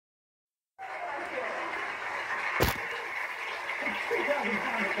£3,000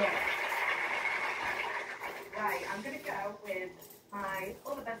 a dollar. Right, I'm going to go with my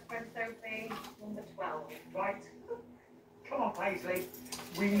other best friend Sophie, number 12. Right. Come on, Paisley.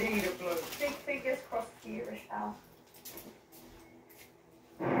 We need a blue. Big fingers crossed for you, Rochelle.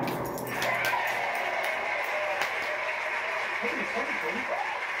 Hey, it's wonderful.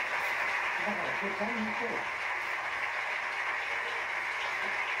 I've had a good time too.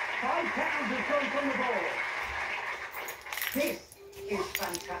 £5 has gone from the board. This is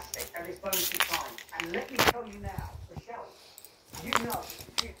fantastic and it's bonus time. And let me tell you now, Rochelle, you know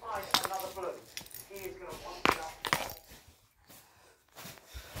if you find another blue, he is going to want that.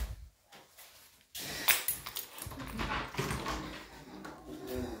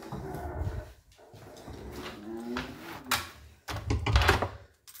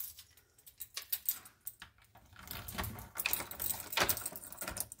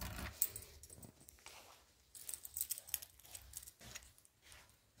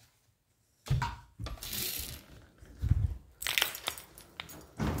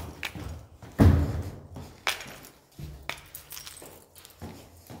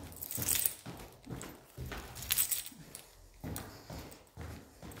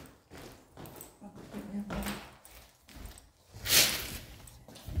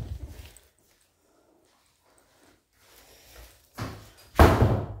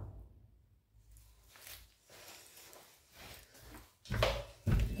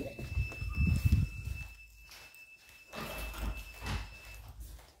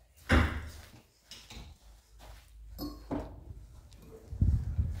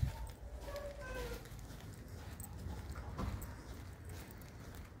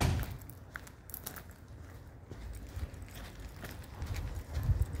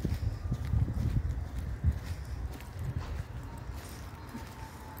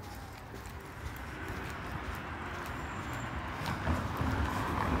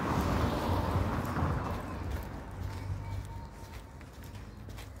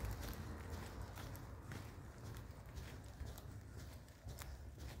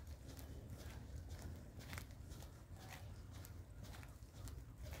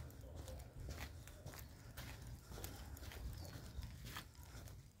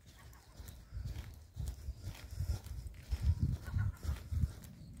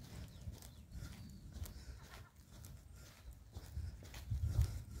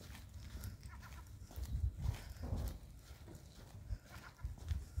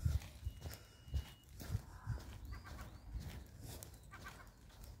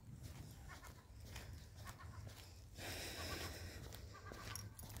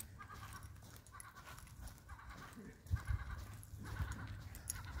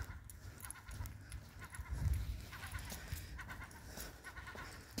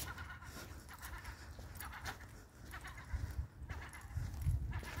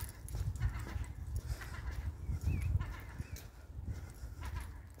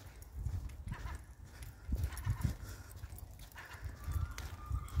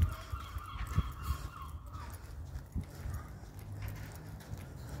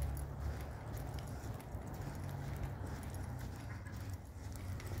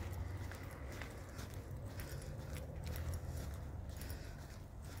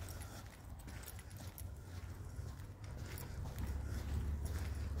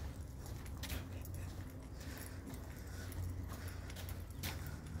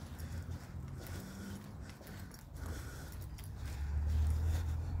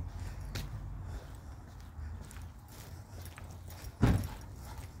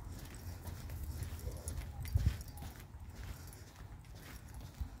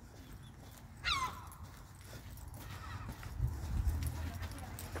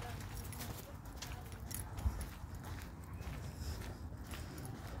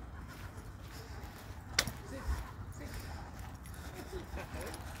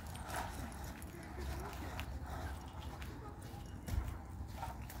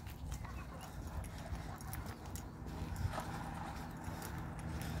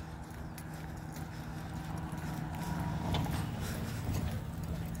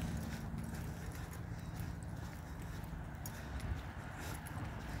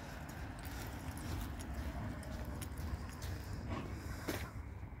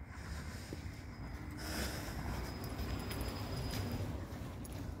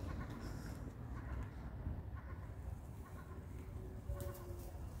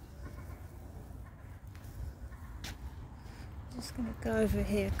 Just going to go over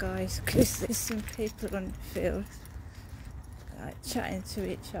here, guys, because there's some people on the field like chatting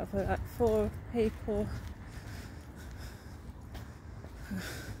to each other, like 4 people.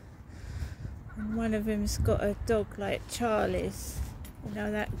 and one of them's got a dog like Charlie's. You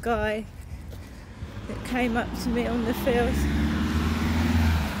know, that guy that came up to me on the field.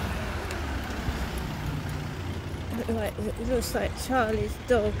 It looks like Charlie's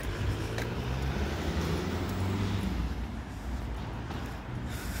dog.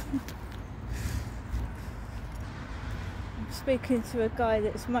 I'm speaking to a guy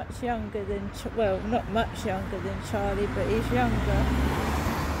that's much younger than, well, not much younger than Charlie, but he's younger.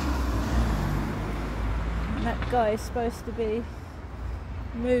 And that guy is supposed to be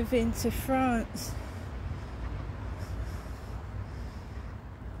moving to France.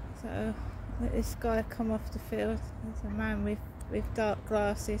 So let this guy come off the field. There's a man with dark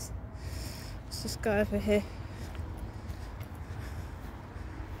glasses. Let's just go over here.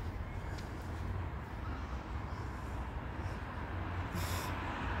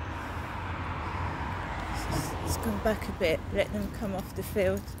 Let's go back a bit, let them come off the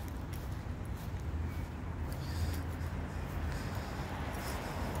field.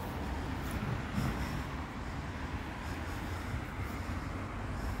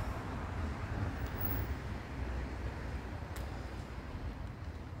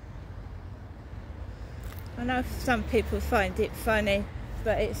 I know some people find it funny,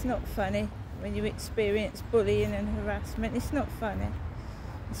 but it's not funny. When you experience bullying and harassment, it's not funny.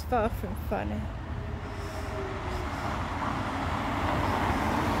 It's far from funny.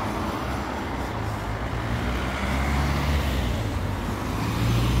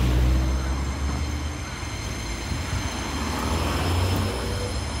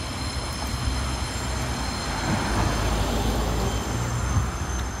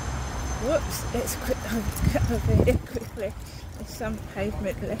 Whoops, let's get over here quickly. There's some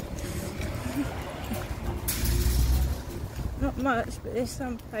pavement left. Not much, but there's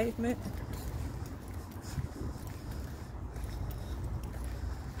some pavement.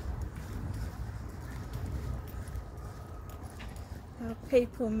 How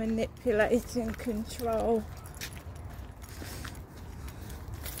people manipulate and control.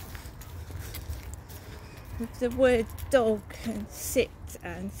 With the word dog and sit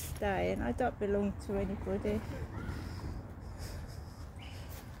and stay, and I don't belong to anybody.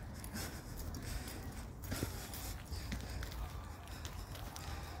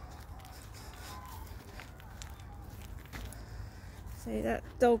 See, that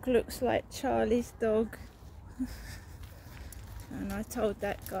dog looks like Charlie's dog. And I told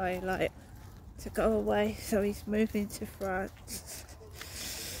that guy like to go away, so he's moving to France.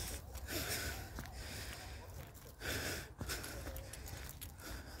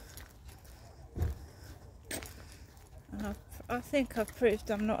 And I think I've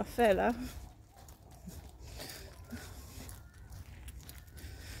proved I'm not a fella.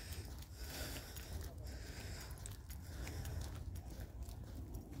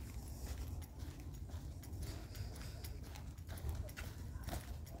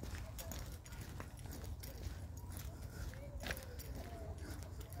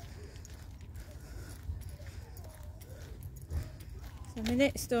 So my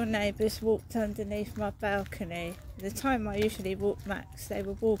next door neighbours walked underneath my balcony. The time I usually walk Max, they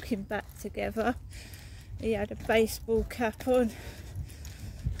were walking back together. He had a baseball cap on.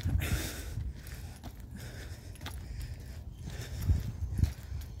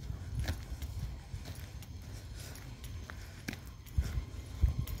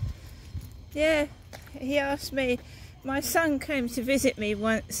 Yeah, he asked me, my son came to visit me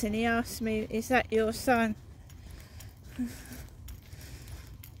once and he asked me, is that your son?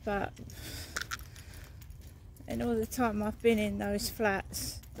 But and all the time I've been in those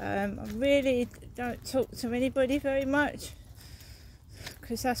flats, I really don't talk to anybody very much,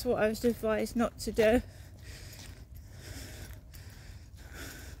 because that's what I was advised not to do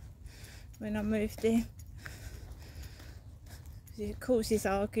when I moved in. It causes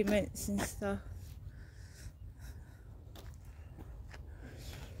arguments and stuff.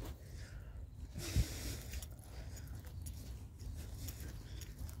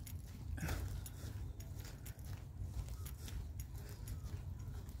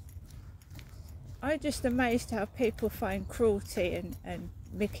 I'm just amazed how people find cruelty and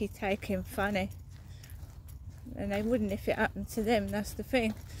Mickey taking funny. And they wouldn't if it happened to them, that's the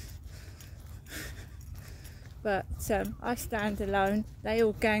thing. But I stand alone. They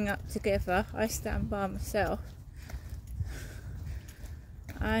all gang up together. I stand by myself.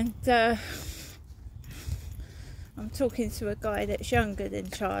 And I'm talking to a guy that's younger than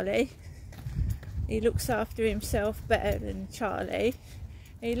Charlie. He looks after himself better than Charlie.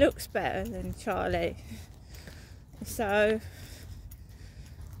 He looks better than Charlie. So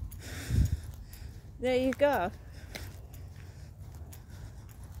there you go.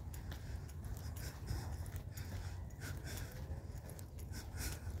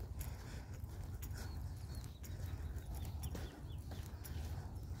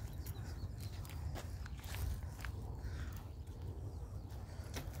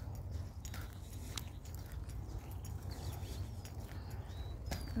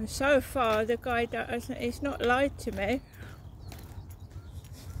 And so far the guy he's not lied to me.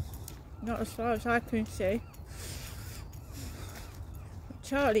 Not as far as I can see.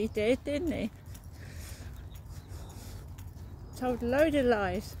 Charlie did, didn't he? Told a load of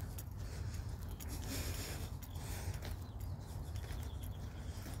lies.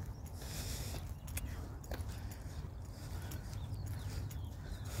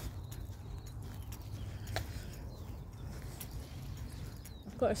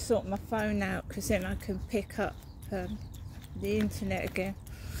 I've got to sort my phone out because then I can pick up the internet again.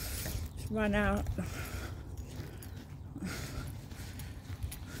 It's run out.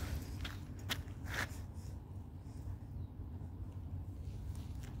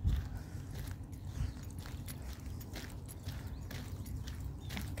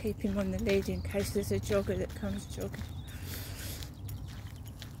 Keep him on the lead in case there's a jogger that comes jogging.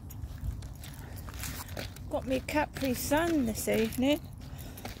 Got me Capri Sun this evening.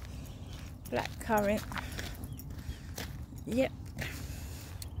 Black currant. Yep.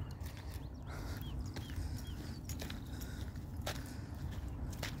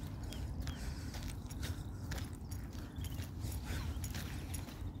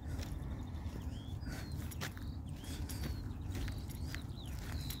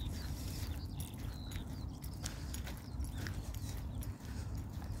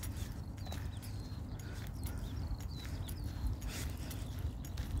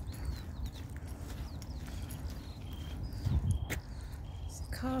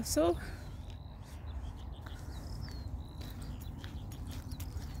 Castle.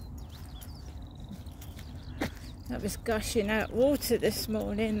 That was gushing out water this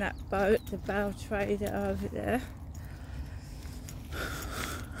morning, that boat, the bow trader over there.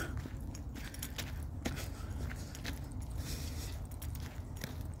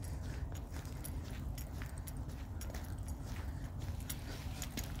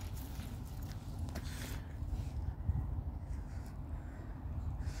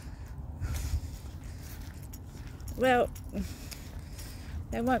 Well,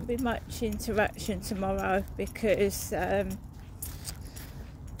 there won't be much interaction tomorrow because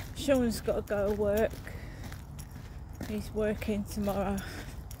Sean's got to go to work. He's working tomorrow.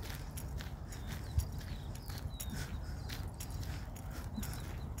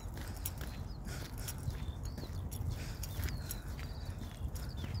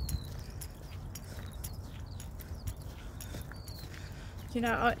 You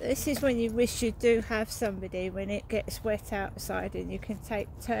know, this is when you wish you do have somebody, when it gets wet outside and you can take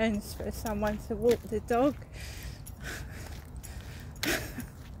turns for someone to walk the dog.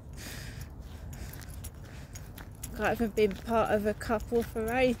 I haven't been part of a couple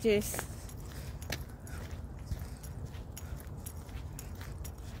for ages.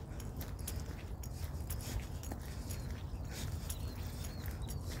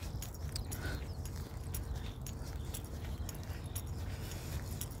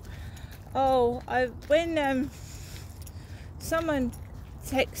 Oh, when someone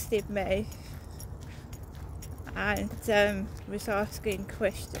texted me and was asking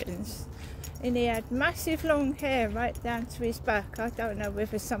questions, and he had massive long hair right down to his back. I don't know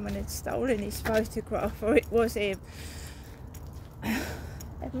whether someone had stolen his photograph or it was him.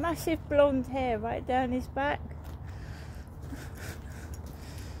 Had massive blonde hair right down his back.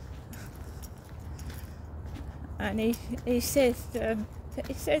 And he said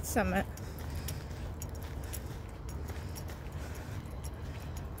something.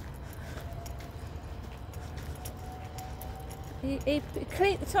 He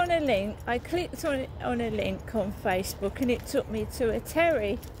clicked on a link. I clicked on a link on Facebook and it took me to a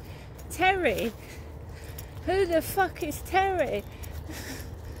Terry. Terry? Who the fuck is Terry?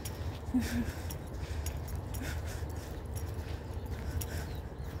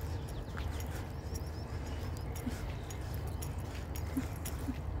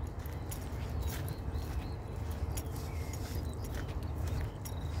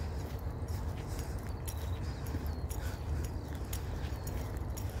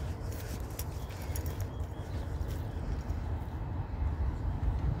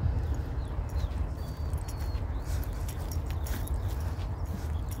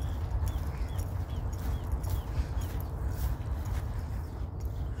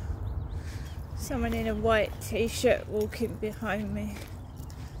 Someone in a white t-shirt walking behind me.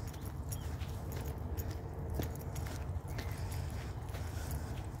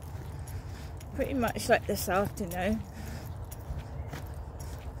 Pretty much like this afternoon.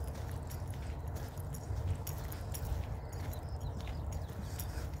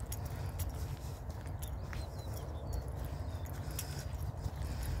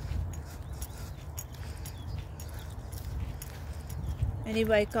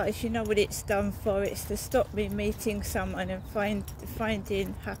 Anyway, guys, you know what it's done for. It's to stop me meeting someone and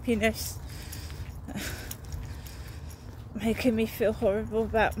finding happiness. Making me feel horrible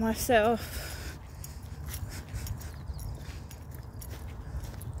about myself.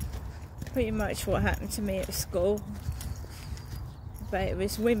 Pretty much what happened to me at school. But it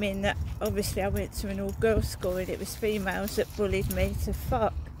was women that, obviously I went to an all-girls school, and it was females that bullied me to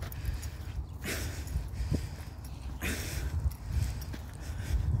fuck.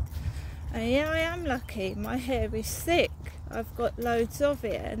 And yeah, I am lucky. My hair is thick. I've got loads of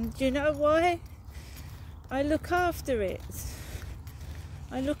it. And do you know why? I look after it.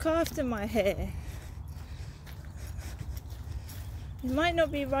 I look after my hair. It might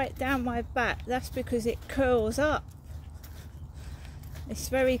not be right down my back. That's because it curls up. It's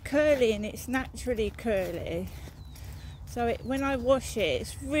very curly, and it's naturally curly. So when I wash it,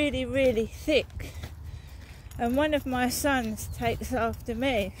 it's really, really thick. And one of my sons takes after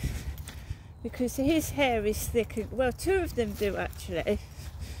me, because his hair is thick. Well, two of them do actually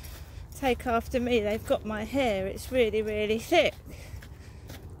take after me. They've got my hair. It's really, really thick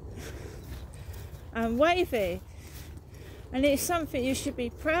and wavy, and it's something you should be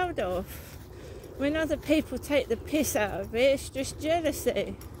proud of. When other people take the piss out of it, it's just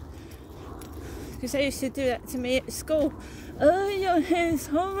jealousy, because they used to do that to me at school. Oh, your hair's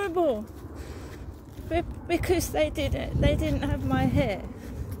horrible. But because they didn't have my hair.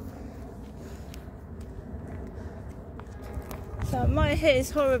 So my hair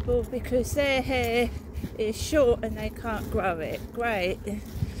is horrible because their hair is short and they can't grow it. Great.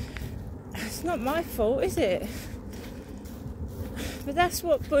 It's not my fault, is it? But that's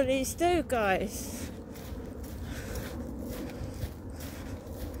what bullies do, guys.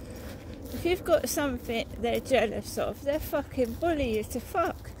 If you've got something they're jealous of, they'll fucking bully you to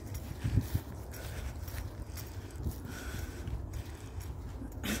fuck.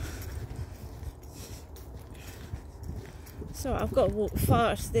 So I've got to walk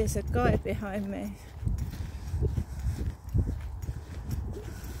fast. There's a guy behind me.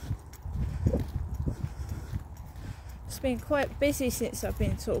 It's been quite busy since I've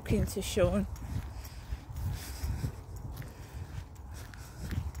been talking to Sean.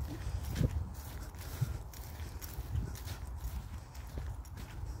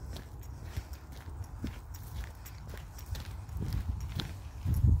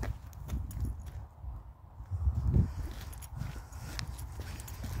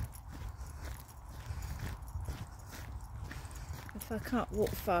 If I can't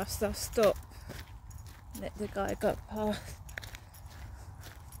walk fast, I'll stop. Let the guy go past.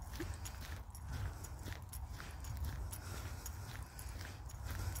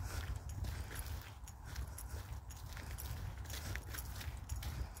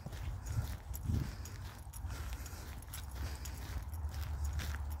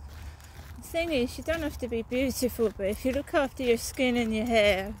 The thing is, you don't have to be beautiful, but if you look after your skin and your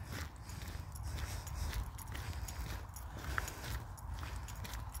hair,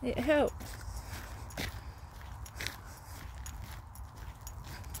 it helps.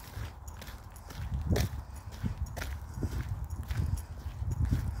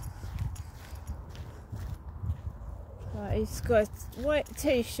 Right, he's got a white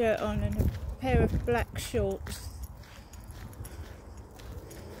t-shirt on and a pair of black shorts.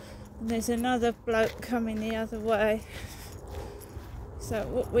 And there's another bloke coming the other way. So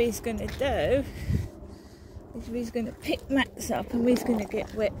what we're going to do is we're going to pick Max up and we're going to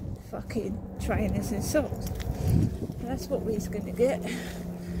get wet fucking trainers and socks. That's what we're going to get.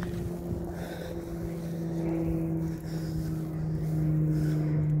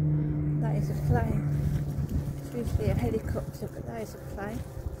 That is a plane. It's usually a helicopter, but that is a plane.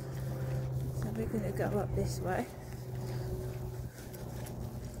 So we're going to go up this way.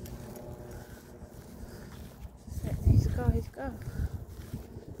 Just let these guys go.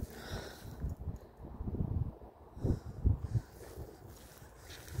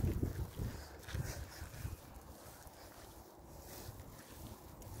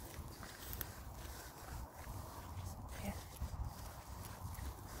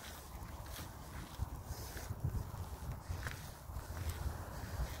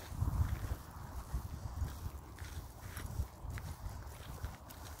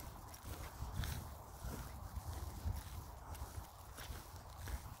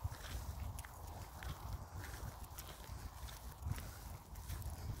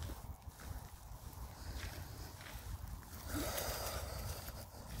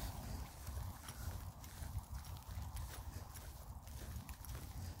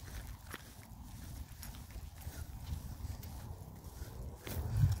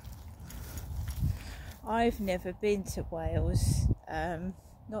 I've never been to Wales.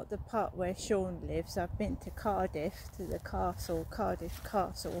 not the part where Sean lives. I've been to Cardiff, to the castle, Cardiff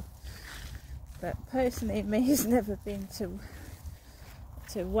Castle, but personally me's never been to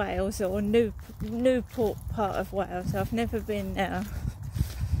Wales or Newport part of Wales. I've never been there.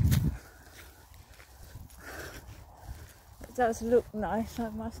 It does look nice, I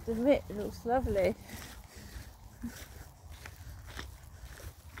must admit. It looks lovely.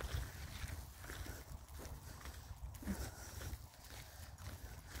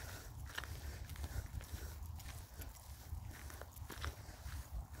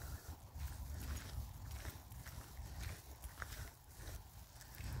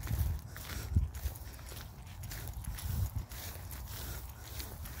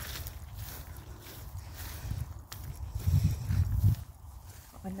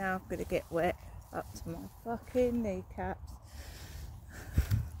 And now I'm going to get wet up to my fucking kneecaps.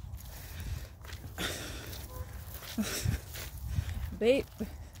 Beep.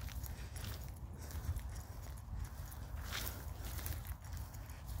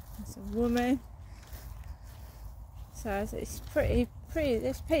 There's a woman. So it's pretty,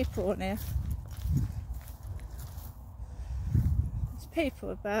 there's people on here. There's people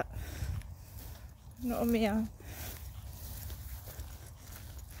about. Not on my own.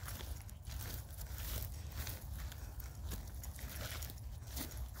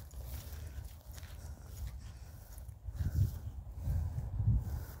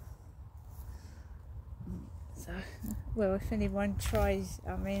 Well, if anyone tries,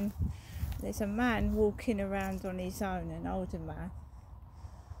 I mean, there's a man walking around on his own, an older man.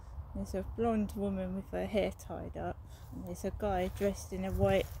 There's a blonde woman with her hair tied up. And there's a guy dressed in a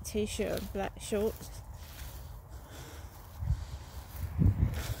white t-shirt and black shorts. And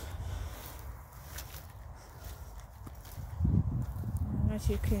as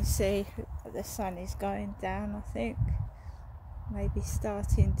you can see, the sun is going down, I think. Maybe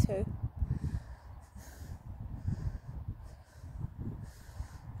starting to.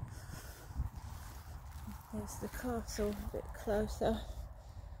 There's the castle a bit closer.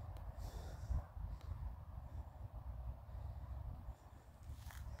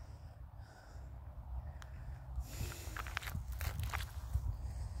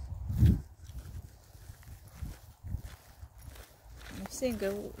 I'm a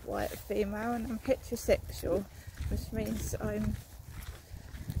single white female and I'm heterosexual, which means I'm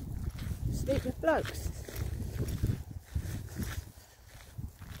sleep with blokes.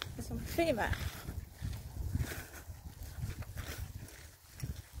 Because I'm female.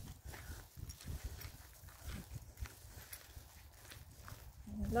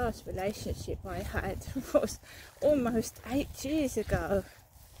 The last relationship I had was almost 8 years ago.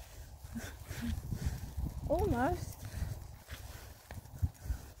 Almost.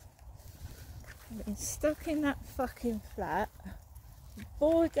 I've been stuck in that fucking flat,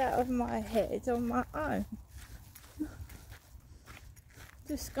 bored out of my head on my own.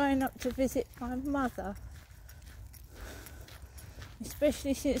 Just going up to visit my mother.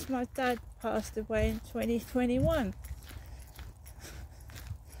 Especially since my dad passed away in 2021.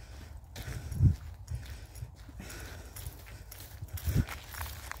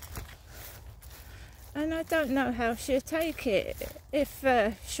 And I don't know how she'll take it if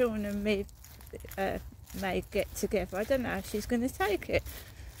Sean and me may get together. I don't know how she's going to take it.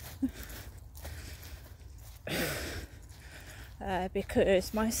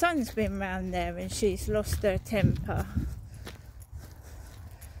 Because my son's been round there and she's lost her temper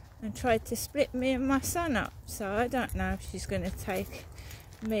and tried to split me and my son up. So I don't know if she's going to take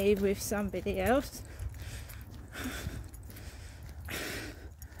me with somebody else.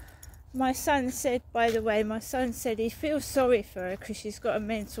 My son said, by the way, he feels sorry for her because she's got a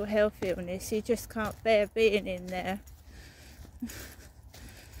mental health illness. He just can't bear being in there.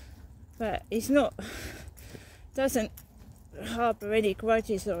 But he's doesn't harbour any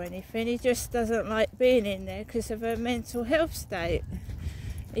grudges or anything. He just doesn't like being in there because of her mental health state.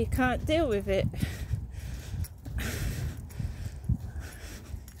 He can't deal with it.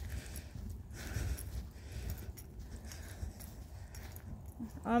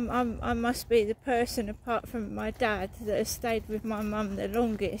 I must be the person, apart from my dad, that has stayed with my mum the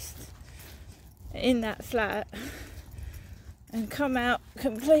longest in that flat and come out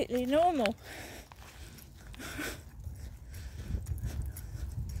completely normal.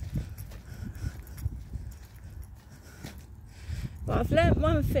 But I've learnt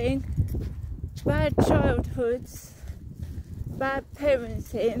one thing: bad childhoods, bad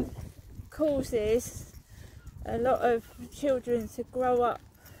parenting causes a lot of children to grow up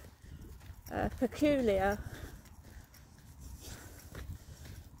peculiar,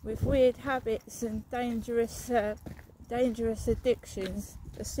 with weird habits and dangerous dangerous addictions.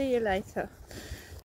 See you later.